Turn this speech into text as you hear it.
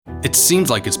It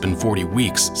seems like it's been 40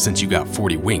 weeks since you got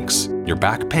 40 winks. Your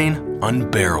back pain?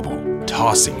 Unbearable.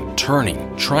 Tossing,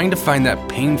 turning, trying to find that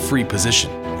pain-free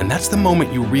position. And that's the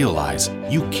moment you realize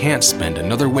you can't spend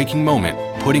another waking moment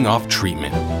putting off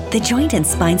treatment. The Joint and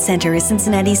Spine Center is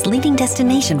Cincinnati's leading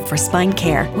destination for spine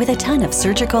care, with a ton of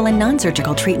surgical and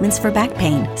non-surgical treatments for back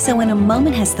pain. So when a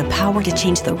moment has the power to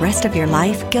change the rest of your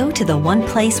life, go to the one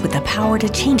place with the power to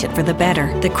change it for the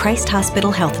better, the Christ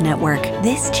Hospital Health Network.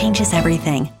 This changes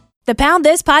everything. The Pound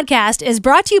This podcast is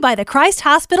brought to you by the Christ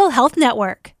Hospital Health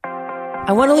Network.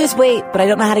 I want to lose weight, but I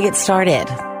don't know how to get started.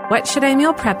 What should I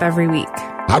meal prep every week?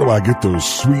 How do I get those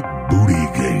sweet booty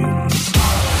gains?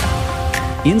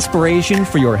 Inspiration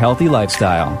for your healthy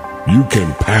lifestyle. You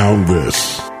can pound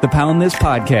this. The Pound This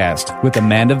podcast with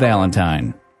Amanda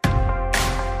Valentine.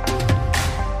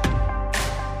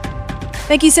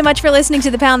 Thank you so much for listening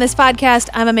to the Pound This podcast.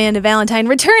 I'm Amanda Valentine,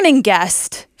 returning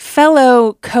guest,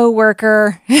 fellow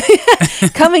co-worker,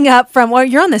 coming up from, well,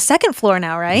 you're on the second floor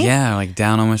now, right? Yeah, like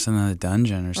down almost in the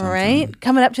dungeon or something. All right,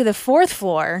 coming up to the fourth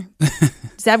floor.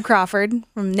 Zeb Crawford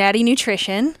from Natty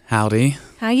Nutrition. Howdy.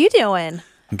 How you doing?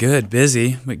 Good,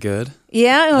 busy, but good.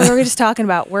 Yeah, we were just talking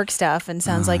about work stuff, and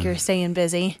sounds like you're staying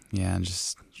busy. Yeah,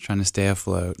 just trying to stay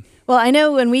afloat. Well, I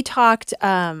know when we talked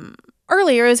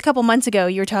earlier, it was a couple months ago,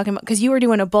 you were talking about, because you were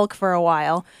doing a bulk for a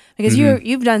while, because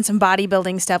you've done some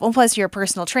bodybuilding stuff. Well, plus you're a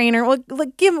personal trainer. Well,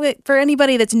 for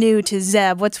anybody that's new to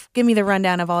Zeb, give me the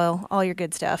rundown of all your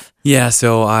good stuff. Yeah,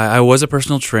 so I was a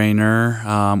personal trainer.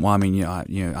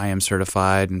 I am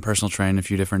certified in personal training in a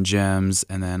few different gyms,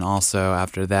 and then also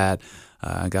after that,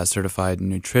 I got certified in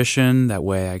nutrition. That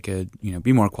way I could,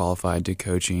 be more qualified to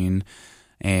coaching.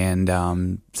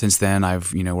 And since then,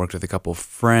 I've worked with a couple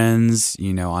friends,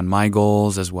 on my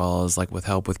goals, as well as like with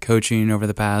help with coaching over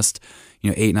the past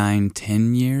 8, 9,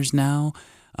 10 years now.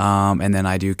 And then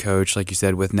I do coach, like you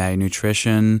said, with Natty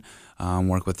Nutrition.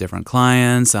 Work with different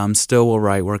clients. Still will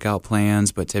write workout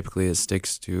plans, but typically it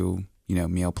sticks to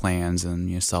meal plans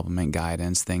and supplement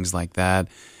guidance, things like that.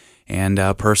 And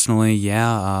personally,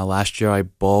 last year I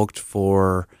bulked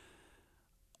for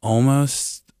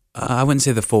almost. I wouldn't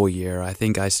say the full year. I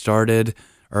think I started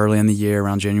early in the year,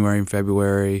 around January and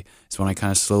February. Is when I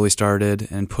kind of slowly started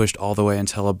and pushed all the way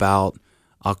until about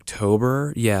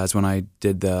October. Yeah, is when I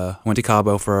went to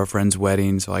Cabo for a friend's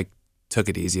wedding, so I took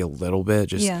it easy a little bit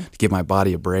just to give my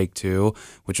body a break too,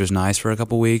 which was nice for a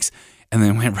couple weeks, and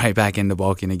then went right back into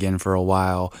bulking again for a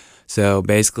while. So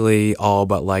basically all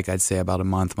but like I'd say about a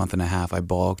month and a half I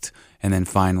bulked, and then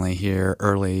finally here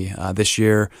early this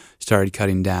year started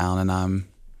cutting down, and I'm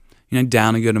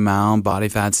down a good amount. Body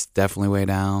fat's definitely way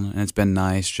down, and it's been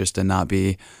nice just to not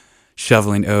be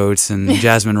shoveling oats and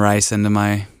jasmine rice into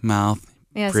my mouth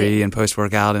pre and post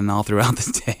workout and all throughout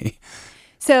the day.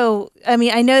 So,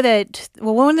 I know that,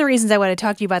 one of the reasons I want to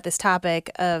talk to you about this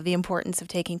topic of the importance of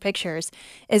taking pictures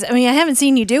is, I haven't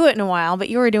seen you do it in a while, but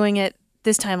you were doing it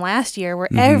this time last year where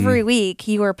every week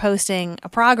you were posting a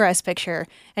progress picture.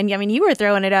 And you were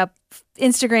throwing it up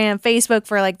Instagram, Facebook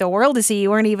for like the world to see. You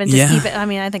weren't even just keeping,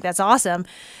 I think that's awesome.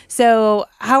 So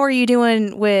how are you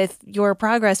doing with your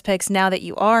progress pics now that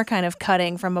you are kind of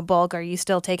cutting from a bulk? Are you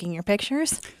still taking your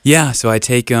pictures? Yeah, so I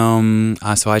take so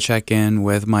I check in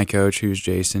with my coach, who's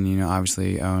Jason,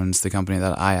 obviously owns the company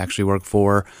that I actually work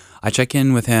for. I check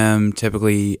in with him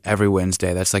typically every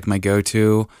Wednesday. That's like my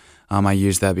go-to. I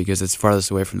use that because it's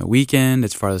farthest away from the weekend.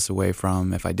 It's farthest away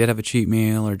from if I did have a cheat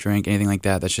meal or drink, anything like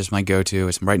that. That's just my go-to.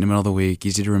 It's right in the middle of the week,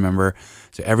 easy to remember.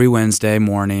 So every Wednesday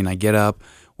morning, I get up,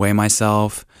 weigh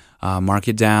myself, mark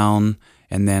it down,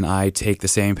 and then I take the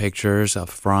same pictures, a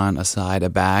front, a side, a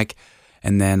back,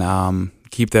 and then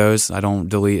keep those. I don't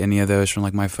delete any of those from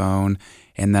like my phone.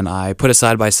 And then I put it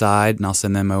side by side, and I'll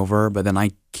send them over, but then I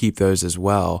keep those as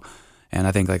well. And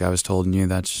I think, like I was told you,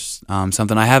 that's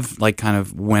something I have like kind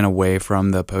of went away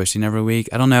from the posting every week.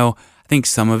 I don't know. I think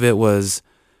some of it was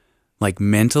like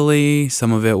mentally.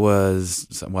 Some of it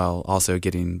was, also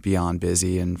getting beyond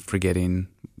busy and forgetting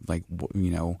like,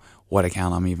 what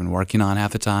account I'm even working on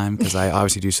half the time, because I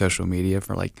obviously do social media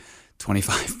for like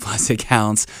 25 plus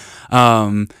accounts.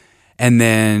 And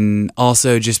then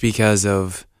also just because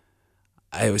of,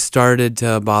 it started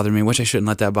to bother me, which I shouldn't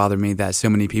let that bother me, that so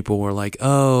many people were like,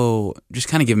 oh, just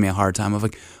kind of giving me a hard time of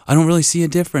like, I don't really see a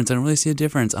difference.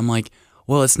 I'm like,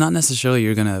 well, it's not necessarily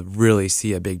you're going to really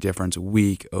see a big difference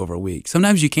week over week.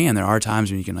 Sometimes you can. There are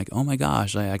times when you can like, oh my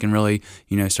gosh, I can really,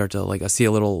 start to like, I see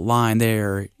a little line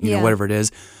there, you know, whatever it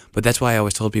is. But that's why I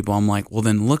always told people, I'm like, well,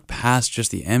 then look past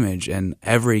just the image, and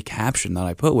every caption that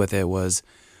I put with it was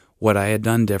what I had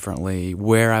done differently,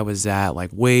 where I was at, like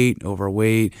weight,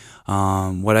 overweight,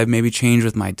 what I've maybe changed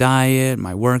with my diet,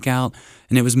 my workout.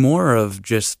 And it was more of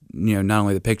just, not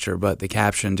only the picture, but the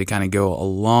caption to kind of go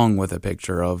along with a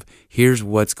picture of here's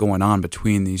what's going on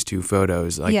between these two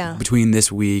photos, like between this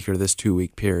week or this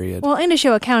 2-week period. Well, and to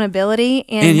show accountability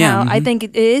and how I think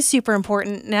it is super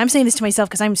important. And I'm saying this to myself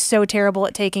because I'm so terrible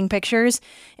at taking pictures.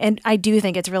 And I do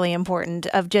think it's really important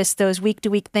of just those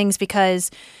week-to-week things because,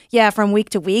 from week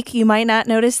to week, you might not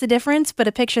notice the difference. But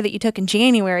a picture that you took in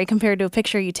January compared to a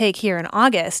picture you take here in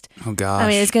August. Oh, gosh. I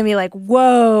mean, it's going to be like,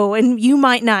 whoa. And you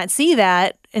might not see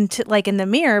that like in the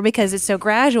mirror because it's so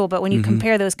gradual. But when you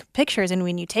compare those pictures and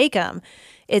when you take them,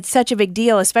 it's such a big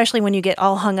deal, especially when you get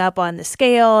all hung up on the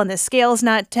scale and the scale's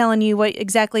not telling you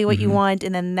exactly what you want.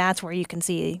 And then that's where you can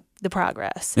see the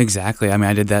progress. Exactly. I mean,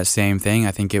 I did that same thing.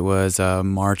 I think it was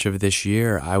March of this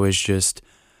year. I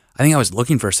think I was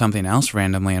looking for something else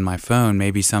randomly in my phone,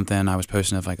 maybe something I was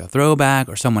posting of like a throwback,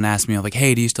 or someone asked me like,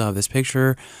 hey, do you still have this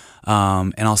picture?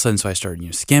 And all of a sudden, so I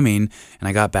started skimming, and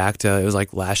I got back to, it was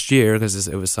like last year because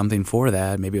it was something for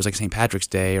that. Maybe it was like St. Patrick's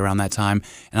Day around that time.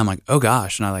 And I'm like, oh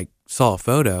gosh. And I like saw a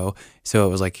photo. So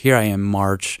it was like, here I am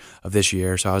March of this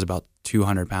year. So I was about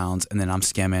 200 pounds, and then I'm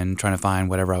skimming, trying to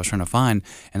find whatever I was trying to find.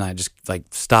 And I just like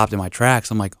stopped in my tracks.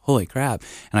 I'm like, holy crap.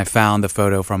 And I found the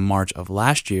photo from March of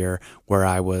last year where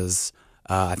I was,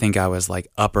 I think I was like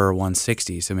upper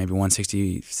 160. So maybe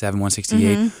 167,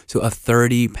 168. So a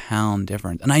 30-pound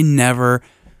difference. And I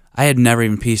had never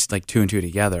even pieced like 2 and 2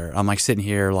 together. I'm like sitting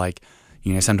here like,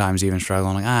 sometimes even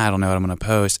struggling, like, I don't know what I'm going to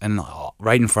post. And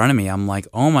right in front of me, I'm like,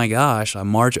 oh my gosh,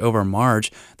 March over March,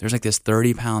 there's like this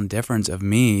 30-pound difference of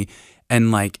me.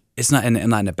 And like, it's not in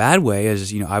a bad way.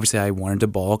 As obviously I wanted to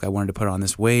bulk. I wanted to put on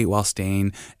this weight while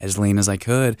staying as lean as I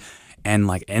could. And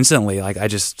like instantly, like I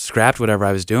just scrapped whatever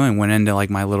I was doing, went into like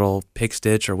my little pick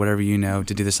stitch or whatever, to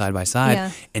do the side by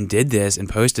side and did this and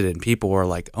posted it. And people were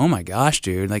like, oh my gosh,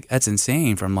 dude, like that's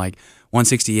insane, from like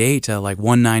 168 to like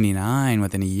 199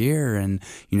 within a year, and,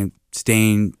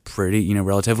 staying pretty,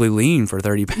 relatively lean for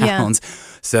 30 pounds.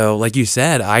 So like you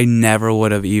said, I never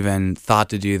would have even thought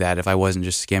to do that if I wasn't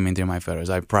just skimming through my photos.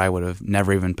 I probably would have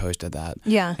never even posted that.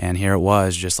 Yeah. And here it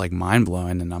was, just like mind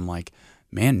blowing. And I'm like,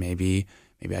 man, maybe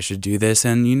I should do this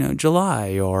in,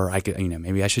 July, or I could,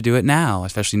 maybe I should do it now,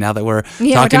 especially now that we're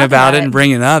talking about it and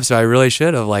bringing it up. So I really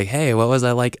should have like, hey, what was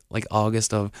I like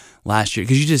August of last year?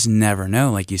 Because you just never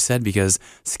know, like you said, because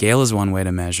scale is one way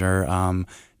to measure.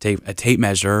 A tape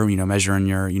measure, measuring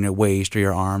your, waist or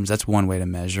your arms, that's one way to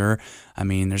measure. I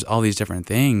mean, there's all these different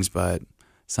things, but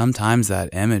sometimes that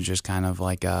image is kind of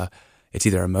like it's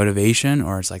either a motivation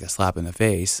or it's like a slap in the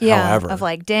face. Yeah, however. of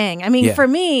like, dang. I mean, for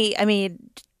me,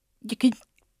 you could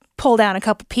pull down a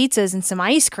couple pizzas and some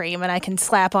ice cream and I can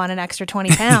slap on an extra 20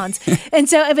 pounds. And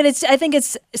so, I think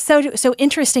it's so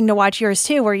interesting to watch yours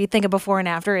too, where you think of before and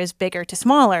after is bigger to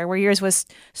smaller, where yours was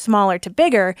smaller to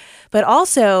bigger, but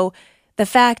also the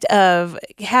fact of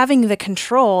having the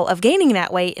control of gaining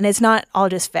that weight, and it's not all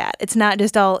just fat. It's not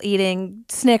just all eating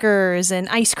Snickers and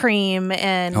ice cream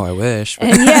and I wish.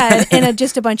 and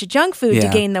just a bunch of junk food to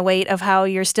gain the weight, of how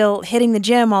you're still hitting the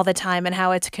gym all the time, and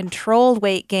how it's a controlled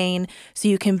weight gain so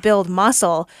you can build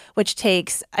muscle, which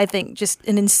takes, I think, just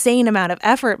an insane amount of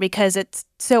effort, because it's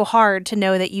so hard to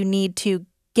know that you need to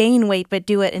gain weight but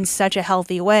do it in such a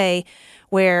healthy way,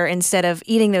 where instead of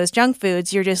eating those junk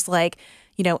foods, you're just like,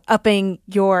 upping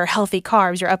your healthy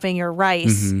carbs, you're upping your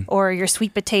rice or your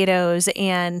sweet potatoes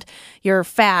and your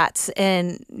fats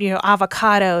and,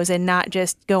 avocados, and not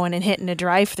just going and hitting a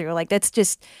drive-through. Like that's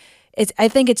just, I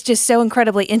think it's just so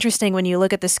incredibly interesting when you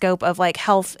look at the scope of like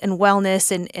health and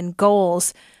wellness and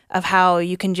goals, of how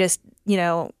you can just,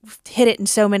 hit it in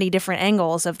so many different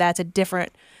angles. Of that's a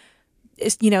different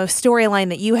storyline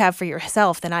that you have for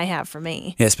yourself than I have for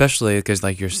me. Yeah, especially because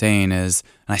like you're saying is,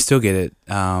 and I still get it,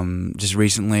 just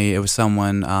recently it was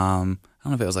someone, I don't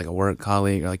know if it was like a work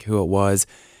colleague or like who it was,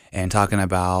 and talking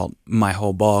about my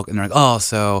whole bulk, and they're like, oh,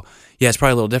 so yeah, it's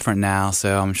probably a little different now.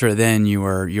 So I'm sure then you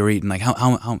were eating like,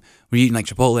 how were you eating like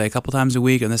Chipotle a couple times a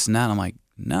week and this and that? And I'm like,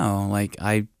 no, like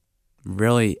I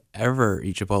rarely ever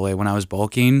eat Chipotle. When I was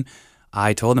bulking,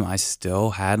 I told them I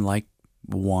still had like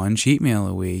one cheat meal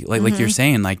a week. Like you're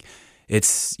saying, like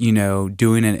it's,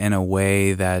 doing it in a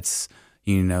way that's,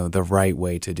 the right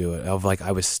way to do it. Of like,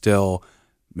 I was still,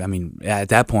 at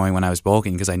that point when I was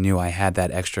bulking, because I knew I had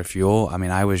that extra fuel,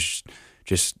 I was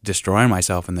just destroying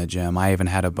myself in the gym. I even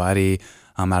had a buddy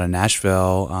out of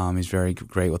Nashville. He's very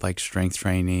great with like strength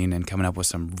training and coming up with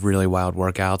some really wild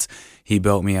workouts. He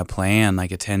built me a plan,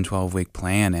 like a 10, 12 week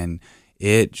plan, and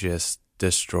it just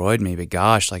destroyed me. But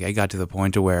gosh, like I got to the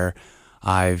point to where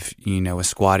I've, was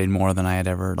squatting more than I had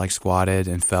ever like squatted,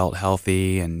 and felt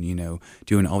healthy, and,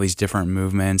 doing all these different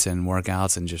movements and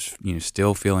workouts, and just,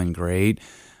 still feeling great.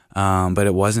 But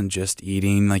it wasn't just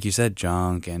eating, like you said,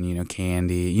 junk and,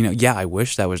 candy. Yeah, I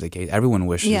wish that was the case. Everyone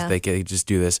wishes they could just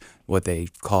do this, what they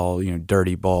call,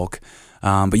 dirty bulk.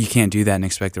 But you can't do that and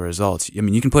expect the results. I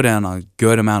mean, you can put on a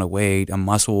good amount of weight. A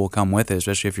muscle will come with it,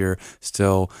 especially if you're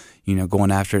still,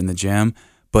 going after it in the gym.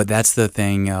 But that's the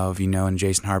thing of, and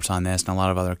Jason harps on this, and a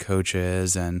lot of other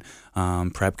coaches and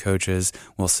prep coaches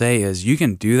will say is you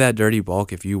can do that dirty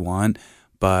bulk if you want,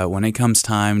 but when it comes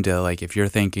time to, like, if you're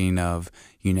thinking of,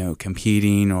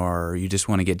 competing, or you just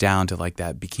want to get down to like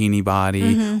that bikini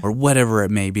body or whatever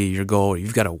it may be, your goal,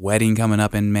 you've got a wedding coming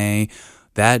up in May,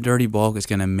 that dirty bulk is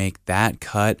going to make that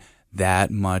cut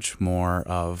that much more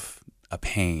of a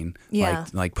pain,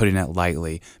 like putting it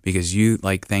lightly, because you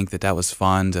think that was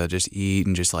fun to just eat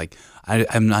and just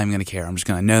I'm not even going to care. I'm just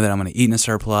going to know that I'm going to eat in a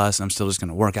surplus, and I'm still just going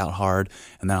to work out hard,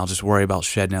 and then I'll just worry about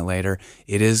shedding it later.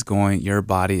 Your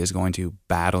body is going to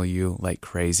battle you like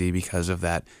crazy because of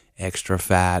that extra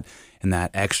fat and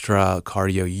that extra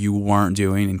cardio you weren't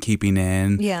doing and keeping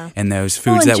in, and those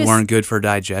foods that weren't good for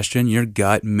digestion. Your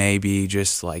gut may be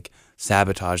just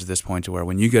sabotaged at this point to where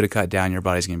when you go to cut down, your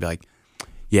body's going to be like,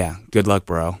 yeah, good luck,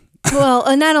 bro. Well,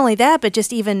 and not only that, but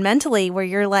just even mentally, where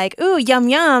you're like, ooh, yum,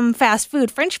 yum, fast food,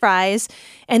 French fries.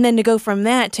 And then to go from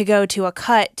that to go to a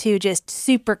cut to just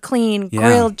super clean,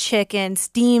 grilled chicken,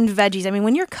 steamed veggies. I mean,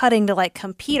 when you're cutting to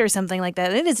compete or something like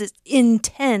that, it is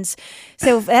intense.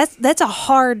 So that's a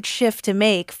hard shift to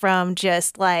make from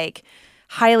just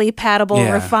highly palatable,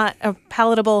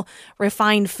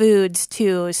 refined foods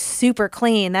to super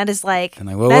clean. That is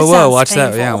and whoa, watch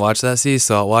painful. That. Yeah, watch that sea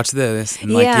salt. Watch this.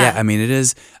 And I mean, it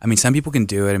is. I mean, some people can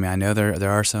do it. I mean, I know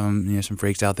there are some some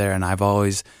freaks out there, and I've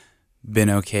always been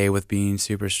okay with being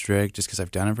super strict just because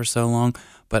I've done it for so long.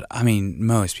 But I mean,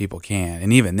 most people can,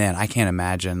 and even then, I can't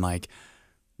imagine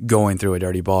going through a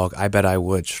dirty bulk. I bet I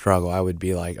would struggle. I would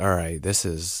be like, all right, this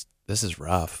is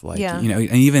rough. And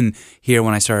even here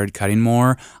when I started cutting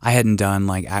more, I hadn't done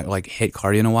hit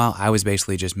cardio in a while. I was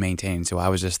basically just maintaining. So I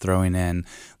was just throwing in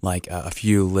a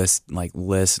few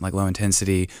low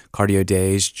intensity cardio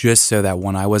days, just so that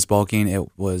when I was bulking, it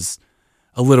was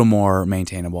a little more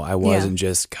maintainable. I wasn't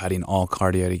just cutting all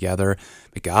cardio together.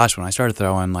 But gosh, when I started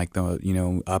throwing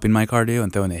upping my cardio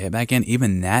and throwing the hit back in,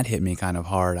 even that hit me kind of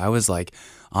hard. I was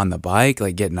on the bike,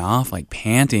 getting off,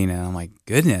 panting, and I'm like,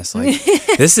 goodness,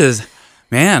 this is,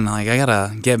 man, I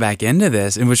gotta get back into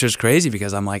this. And which was crazy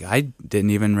because I'm I didn't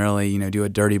even really, do a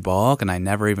dirty bulk, and I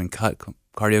never even cut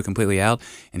cardio completely out.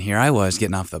 And here I was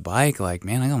getting off the bike,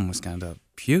 man, I almost got to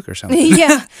puke or something.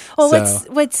 Yeah. Well,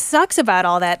 what sucks about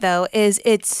all that though is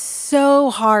it's so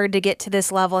hard to get to this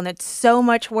level, and it's so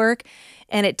much work,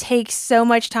 and it takes so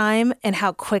much time, and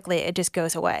how quickly it just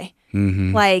goes away.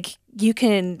 Mm-hmm. You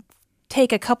can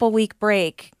take a couple-week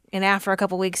break, and after a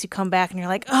couple weeks you come back and you're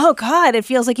like, oh God, it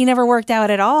feels like you never worked out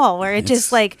at all, where it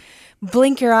just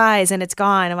blink your eyes and it's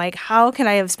gone. I'm like, how can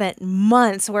I have spent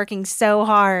months working so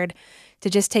hard to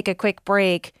just take a quick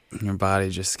break? Your body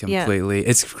just completely,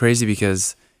 it's crazy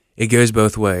because it goes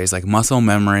both ways. Muscle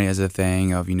memory is a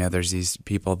thing of, there's these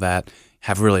people that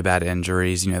have really bad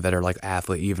injuries, that are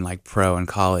athlete, even pro in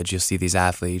college. You'll see these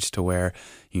athletes to where,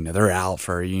 they're out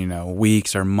for,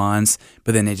 weeks or months,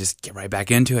 but then they just get right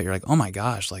back into it. You're like, oh my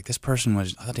gosh, this person I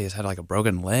thought they just had a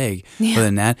broken leg other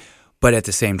than that. But at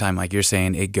the same time, you're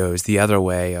saying, it goes the other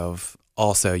way of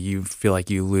also you feel like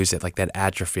you lose it, that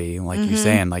atrophy, you're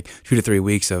saying, 2 to 3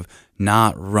 weeks of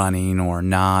not running or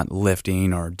not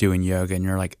lifting or doing yoga, and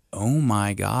you're like, oh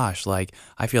my gosh,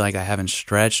 I feel like I haven't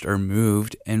stretched or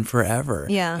moved in forever.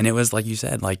 Yeah. And it was like you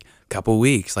said, a couple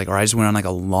weeks, or I just went on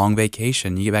a long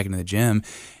vacation. You get back into the gym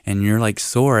and you're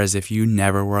sore as if you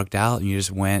never worked out, and you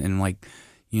just went and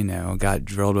got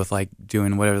drilled with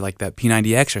doing whatever, that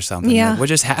P90X or something. Yeah. What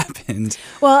just happened?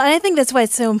 Well, and I think that's why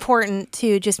it's so important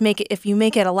to just make it, if you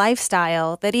make it a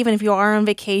lifestyle, that even if you are on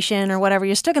vacation or whatever,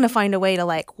 you're still going to find a way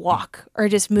to walk or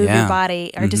just move your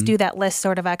body or just do that list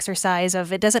sort of exercise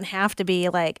of, it doesn't have to be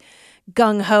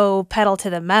gung-ho pedal to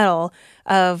the metal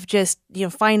of just,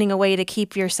 finding a way to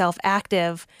keep yourself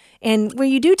active. And where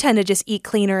you do tend to just eat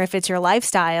cleaner if it's your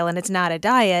lifestyle and it's not a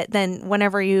diet, then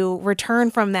whenever you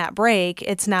return from that break,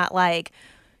 it's not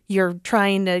you're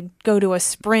trying to go to a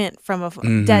sprint from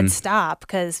a dead stop.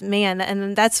 Because, man,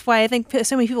 and that's why I think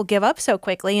so many people give up so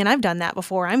quickly. And I've done that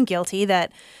before. I'm guilty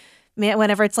that, man,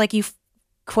 whenever it's you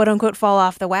quote unquote fall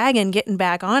off the wagon, getting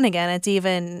back on again,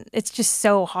 it's just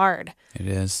so hard. It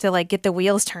is. To get the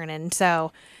wheels turning.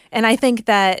 So, and I think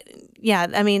that yeah,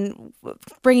 I mean,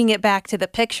 bringing it back to the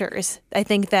pictures, I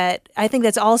think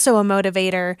that's also a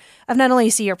motivator of not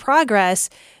only see your progress,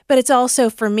 but it's also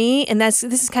for me, and this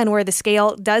is kind of where the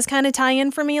scale does kind of tie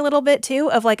in for me a little bit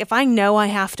too, of like, if I know I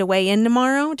have to weigh in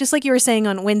tomorrow, just like you were saying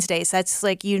on Wednesdays, that's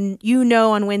like, you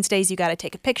know, on Wednesdays, you got to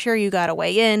take a picture, you got to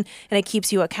weigh in, and it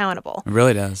keeps you accountable. It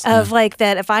really does. Of like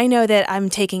that, if I know that I'm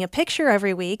taking a picture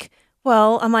every week,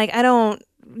 well, I'm like, I don't,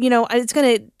 you know, it's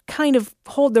going to kind of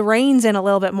hold the reins in a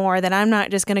little bit more, that I'm not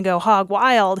just going to go hog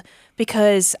wild,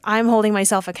 because I'm holding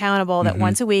myself accountable that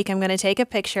once a week I'm going to take a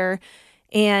picture.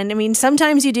 And I mean,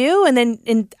 sometimes you do.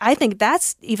 And I think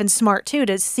that's even smart too,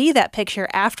 to see that picture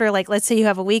after, like, let's say you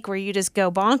have a week where you just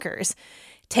go bonkers.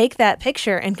 Take that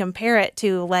picture and compare it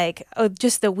to like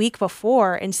just the week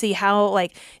before, and see how,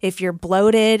 like, if you're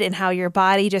bloated and how your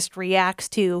body just reacts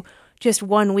to just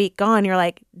 1 week gone, you're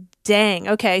like, dang,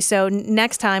 okay, so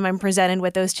next time I'm presented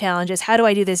with those challenges, how do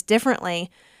I do this differently?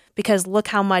 Because look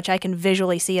how much I can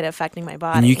visually see it affecting my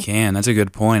body. And you can. That's a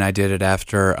good point. I did it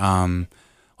after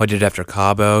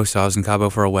Cabo. So I was in Cabo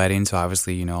for a wedding. So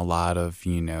obviously, you know, a lot of,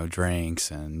 you know, drinks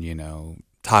and, you know,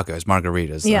 tacos,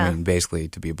 margaritas. Yeah. I mean, basically,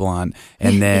 to be blunt.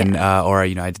 And then, or,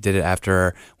 you know, I did it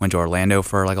after, went to Orlando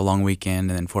for like a long weekend,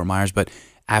 and then Fort Myers. But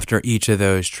after each of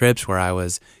those trips where I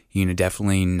was, you know,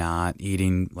 definitely not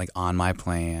eating like on my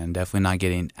plan, definitely not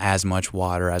getting as much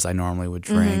water as I normally would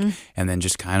drink, and then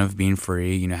just kind of being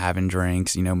free, you know, having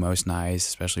drinks, you know, most nights,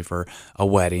 especially for a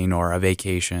wedding or a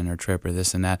vacation or trip or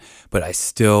this and that. But I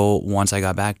still, once I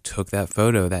got back, took that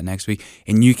photo that next week,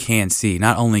 and you can see,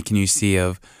 not only can you see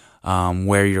of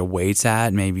where your weight's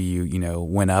at, maybe you know,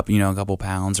 went up, you know, a couple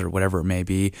pounds or whatever it may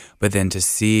be, but then to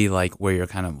see like where you're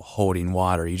kind of holding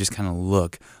water, you just kind of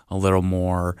look a little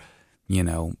more, you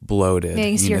know, bloated. Yeah,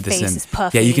 you see your face is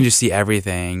puffy. Yeah, you can just see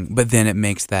everything. But then it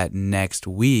makes that next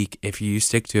week, if you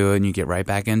stick to it and you get right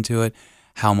back into it,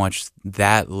 how much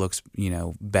that looks, you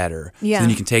know, better. Yeah. So then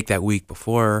you can take that week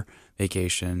before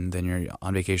vacation, then you're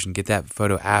on vacation, get that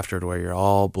photo after to where you're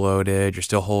all bloated, you're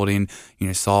still holding, you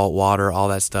know, salt, water, all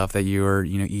that stuff that you were,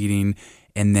 you know, eating.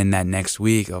 And then that next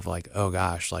week of like, oh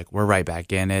gosh, like we're right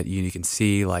back in it. You can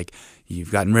see like you've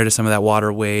gotten rid of some of that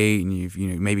water weight, and you've, you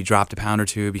know, maybe dropped a pound or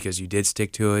two because you did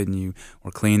stick to it and you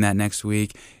were clean that next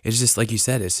week. It's just like you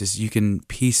said, it's just, you can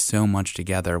piece so much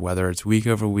together, whether it's week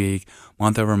over week,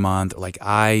 month over month. Like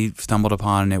I stumbled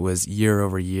upon, it was year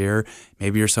over year.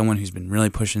 Maybe you're someone who's been really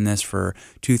pushing this for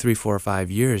 2, 3, 4, 5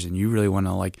 years, and you really want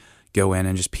to like go in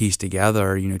and just piece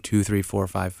together, you know, 2, 3, 4,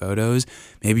 5 photos.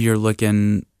 Maybe you're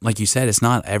looking, like you said, it's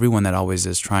not everyone that always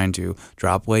is trying to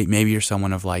drop weight. Maybe you're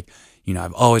someone of like, you know,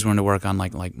 I've always wanted to work on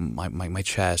like my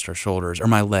chest or shoulders or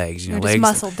my legs. You know, just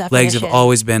muscle definition. Legs have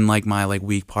always been like my like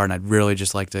weak part, and I'd really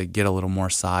just like to get a little more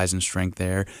size and strength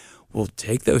there. Well,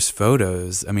 take those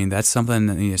photos. I mean, that's something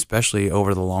that, you know, especially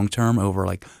over the long term, over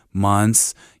like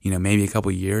months, you know, maybe a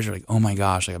couple of years, you're like, oh my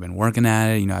gosh, like I've been working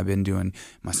at it. You know, I've been doing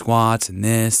my squats and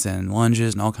this and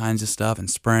lunges and all kinds of stuff and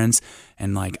sprints.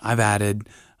 And like I've added,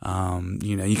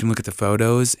 you know, you can look at the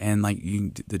photos and like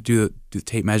you do the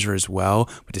tape measure as well.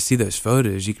 But to see those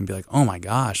photos, you can be like, oh my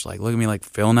gosh, like look at me like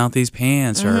filling out these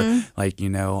pants, or like, you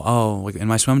know, oh, like in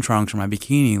my swim trunks or my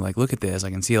bikini, like look at this. I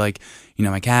can see like, you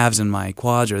know, my calves and my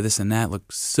quads or this and that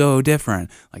look so different.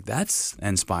 Like that's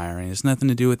inspiring. It's nothing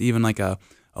to do with even like a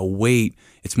weight.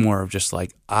 It's more of just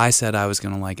like, I said I was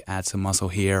going to like add some muscle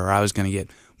here, or I was going to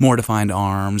get more defined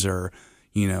arms, or,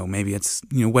 you know, maybe it's,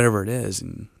 you know, whatever it is.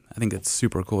 And I think it's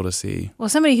super cool to see. Well,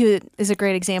 somebody who is a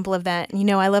great example of that, you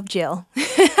know, I love Jill.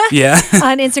 Yeah.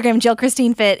 On Instagram, Jill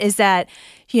Christine Fit, is that,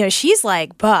 you know, she's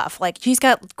like buff, like she's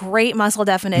got great muscle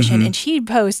definition, and she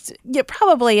posts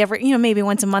probably every, you know, maybe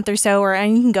once a month or so,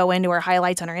 and you can go into her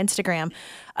highlights on her Instagram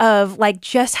of like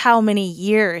just how many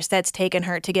years that's taken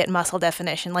her to get muscle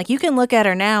definition. Like you can look at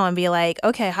her now and be like,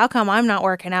 okay, how come I'm not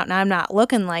working out and I'm not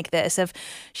looking like this? If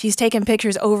she's taken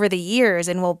pictures over the years,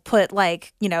 and will put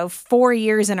like, you know, 4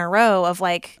 years in a row of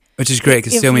like, which is great,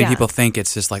 because so many people think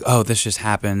it's just like, oh, this just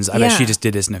happens. I bet she just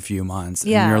did this in a few months.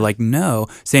 And you're like, no.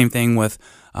 Same thing with,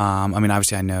 I mean,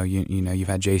 obviously I know, you know, you've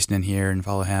had Jason in here and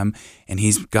follow him, and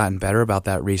he's gotten better about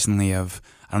that recently of,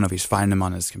 I don't know if he's finding them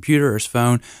on his computer or his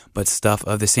phone, but stuff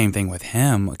of the same thing with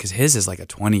him, because his is like a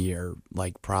 20-year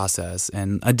like process,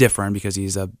 and a different, because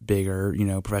he's a bigger, you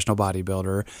know, professional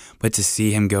bodybuilder. But to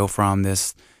see him go from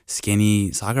this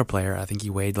skinny soccer player, I think he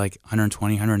weighed like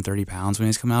 120, 130 pounds when he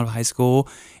was coming out of high school,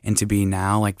 and to be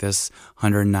now like this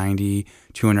 190,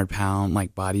 200 pound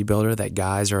like bodybuilder that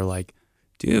guys are like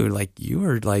dude, like you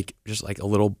are like just like a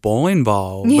little bowling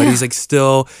ball, but he's like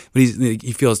still, but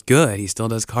he feels good. He still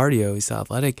does cardio. He's still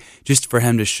athletic. Just for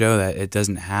him to show that it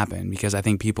doesn't happen, because I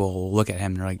think people look at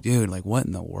him and they're like, dude, like what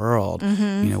in the world?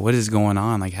 You know, what is going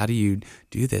on? Like, how do you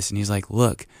do this? And he's like,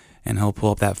 look, and he'll pull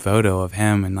up that photo of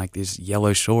him in like these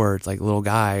yellow shorts, like little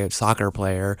guy, a soccer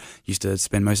player, used to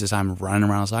spend most of the time running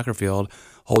around a soccer field,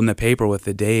 holding the paper with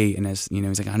the date, and he's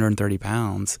like 130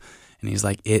 pounds. And he's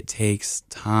like, it takes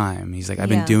time. He's like, I've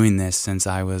been doing this since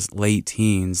I was late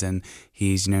teens, and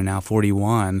he's, now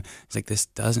 41. He's like, this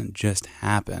doesn't just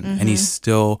happen. And he's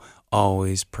still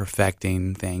always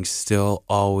perfecting things, still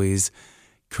always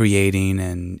creating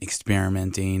and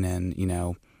experimenting. And,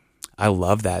 I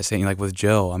love that. Saying like with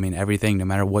Joe, I mean, everything, no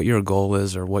matter what your goal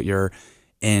is or what your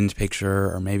end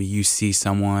picture, or maybe you see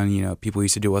someone, people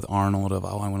used to do it with Arnold of,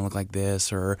 oh, I want to look like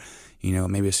this, or,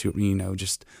 maybe a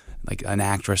just like an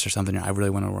actress or something, I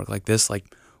really want to work like this.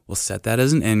 Like, we'll set that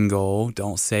as an end goal.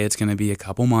 Don't say it's going to be a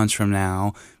couple months from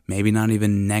now, maybe not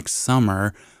even next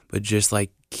summer, but just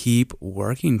like keep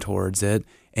working towards it.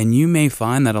 And you may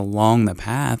find that along the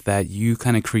path that you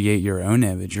kind of create your own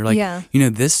image. You're like,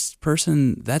 this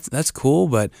person, that's cool,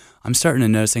 but I'm starting to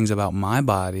notice things about my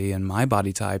body and my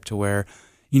body type to where,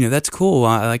 that's cool.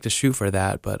 I like to shoot for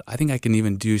that, but I think I can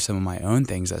even do some of my own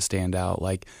things that stand out.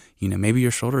 Like, maybe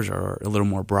your shoulders are a little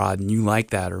more broad and you like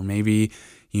that. Or maybe,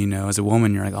 as a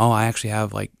woman, you're like, oh, I actually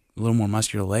have like a little more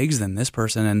muscular legs than this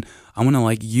person, and I want to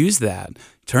like use that,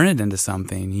 turn it into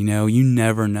something. You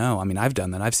never know. I mean, I've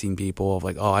done that. I've seen people of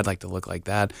like, oh, I'd like to look like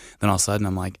that. Then all of a sudden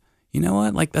I'm like, you know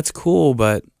what? Like, that's cool,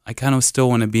 but I kind of still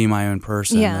want to be my own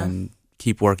person and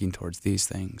keep working towards these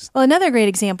things. Well, another great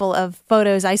example of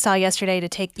photos I saw yesterday to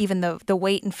take even the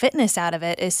weight and fitness out of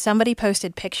it is somebody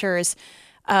posted pictures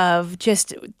of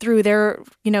just through their,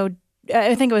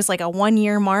 I think it was like a 1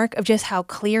 year mark of just how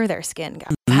clear their skin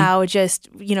got. How just,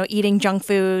 eating junk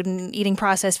food and eating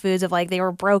processed foods of like they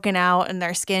were broken out and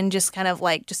their skin just kind of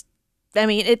like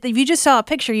if you just saw a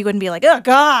picture, you wouldn't be like, oh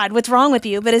God, what's wrong with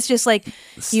you? But it's just like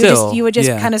you would just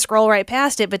kind of scroll right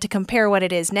past it. But to compare what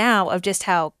it is now of just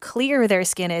how clear their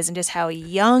skin is and just how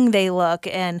young they look,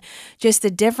 and just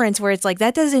the difference where it's like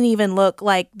that doesn't even look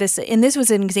like this. And this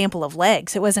was an example of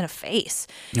legs. It wasn't a face.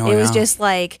 It was just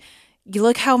like, you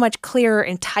look how much clearer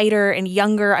and tighter and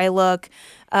younger I look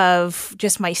of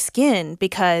just my skin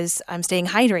because I'm staying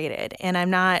hydrated and I'm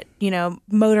not,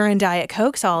 motoring Diet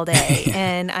Cokes all day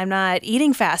and I'm not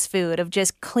eating fast food, of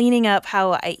just cleaning up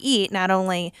how I eat. Not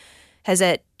only has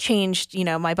it changed,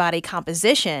 my body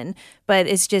composition, but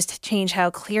it's just changed how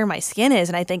clear my skin is.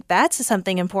 And I think that's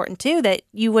something important too that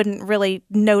you wouldn't really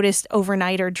notice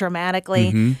overnight or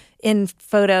dramatically in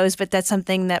photos, but that's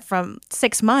something that from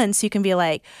 6 months you can be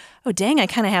like, oh dang, I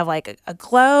kind of have like a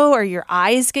glow, or your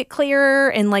eyes get clearer,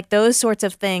 and like those sorts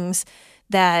of things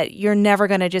that you're never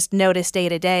going to just notice day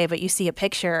to day, but you see a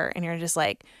picture and you're just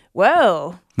like,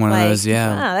 whoa. One of those,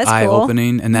 that's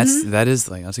eye-opening. cool. And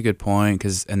that's a good point,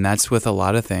 and that's with a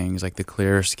lot of things, like the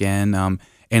clearer skin.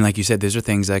 And like you said, those are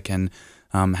things that can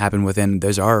happen within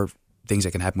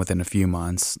a few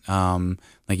months.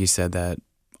 Like you said, that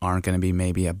aren't going to be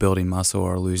maybe a building muscle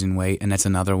or losing weight. And that's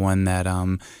another one that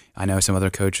I know some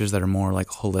other coaches that are more like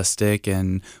holistic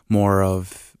and more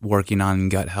of working on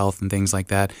gut health and things like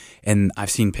that. And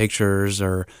I've seen pictures,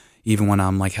 or even when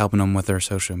I'm like helping them with their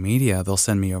social media, they'll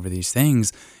send me over these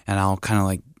things and I'll kind of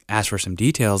like ask for some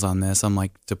details on this. I'm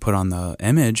like, to put on the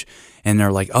image, and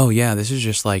they're like, oh yeah, this is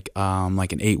just like an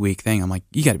 8-week thing. I'm like,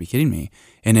 you got to be kidding me.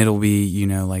 And it'll be,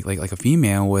 like a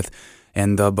female with,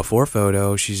 and the before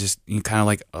photo, she's just kind of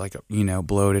like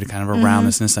bloated, kind of a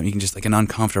roundness and something. You can just like an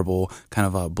uncomfortable kind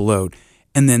of a bloat.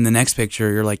 And then the next picture,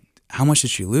 you're like, how much did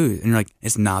she lose? And you're like,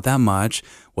 it's not that much.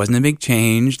 Wasn't a big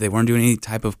change. They weren't doing any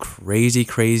type of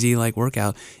crazy like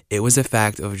workout. It was a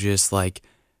fact of just like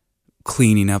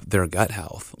cleaning up their gut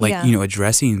health, like,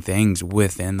 addressing things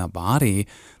within the body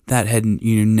that had,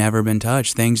 never been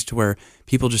touched. Things to where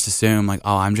people just assume like,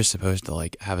 oh, I'm just supposed to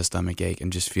like have a stomach ache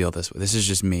and just feel this. This is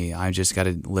just me. I just got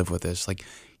to live with this. Like,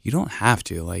 you don't have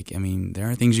to. Like, I mean, there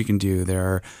are things you can do. There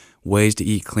are ways to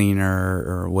eat cleaner,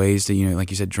 or ways to, like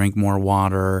you said, drink more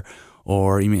water,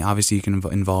 or obviously you can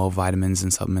involve vitamins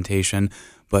and supplementation.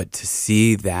 But to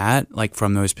see that, like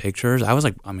from those pictures, I was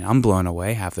like, I'm blown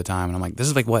away half the time. And I'm like, this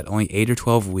is like what, only 8 or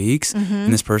 12 weeks?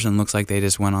 And this person looks like they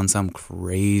just went on some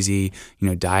crazy,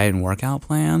 diet and workout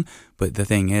plan. But the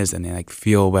thing is, and they like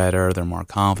feel better, they're more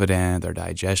confident, their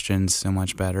digestion's so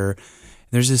much better.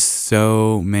 There's just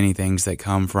so many things that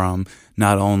come from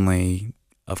not only,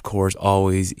 of course,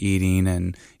 always eating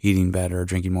and eating better,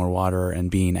 drinking more water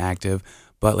and being active,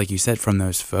 but like you said, from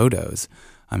those photos.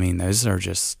 I mean, those are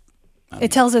just,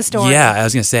 It tells a story. Yeah, I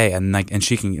was gonna say, and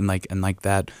she can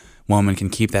that woman can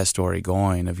keep that story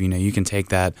going. Of you can take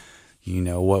that,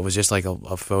 what was just like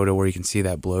a photo where you can see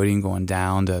that bloating going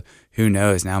down to who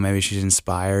knows, now maybe she's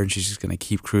inspired. She's just gonna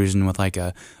keep cruising with like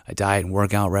a diet and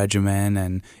workout regimen,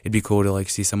 and it'd be cool to like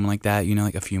see someone like that,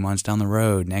 like a few months down the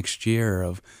road next year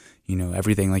of.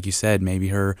 Everything, like you said, maybe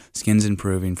her skin's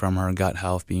improving from her gut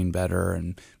health being better,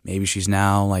 and maybe she's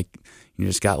now like,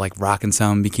 just got like rocking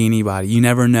some bikini body. You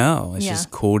never know. It's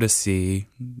just cool to see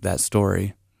that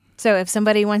story. So if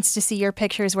somebody wants to see your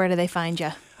pictures, where do they find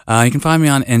you? You can find me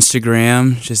on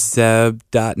Instagram, just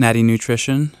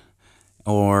zeb.nattynutrition.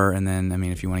 And then,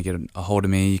 if you want to get a hold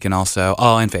of me, you can also,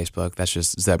 and Facebook, that's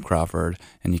just Zeb Crawford.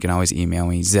 And you can always email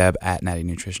me,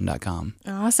 zeb@nattynutrition.com.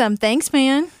 Awesome. Thanks,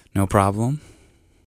 man. No problem.